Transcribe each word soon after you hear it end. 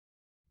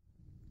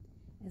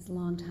As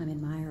longtime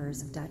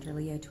admirers of Dr.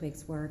 Leo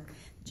Twiggs' work,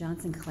 the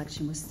Johnson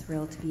Collection was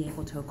thrilled to be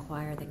able to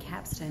acquire the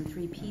capstone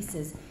 3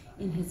 pieces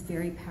in his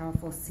very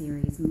powerful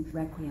series,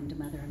 Requiem to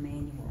Mother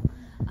Emanuel,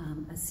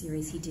 a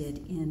series he did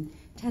in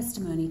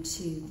testimony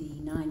to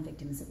the 9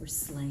 victims that were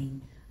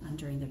slain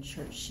during their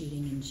church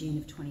shooting in June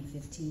of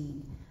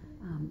 2015.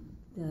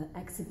 The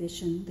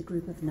exhibition, the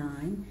group of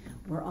 9,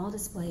 were all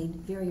displayed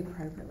very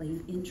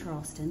appropriately in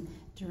Charleston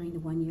during the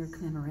 1-year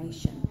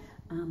commemoration.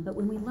 But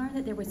when we learned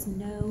that there was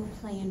no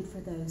plan for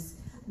those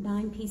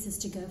 9 pieces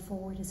to go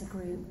forward as a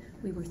group,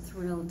 we were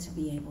thrilled to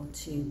be able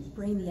to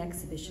bring the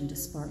exhibition to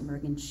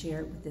Spartanburg and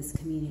share it with this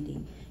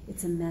community.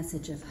 It's a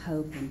message of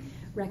hope and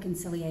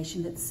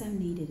reconciliation that's so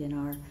needed in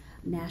our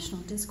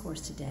national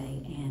discourse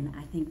today, and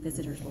I think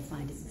visitors will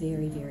find it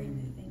very, very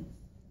moving.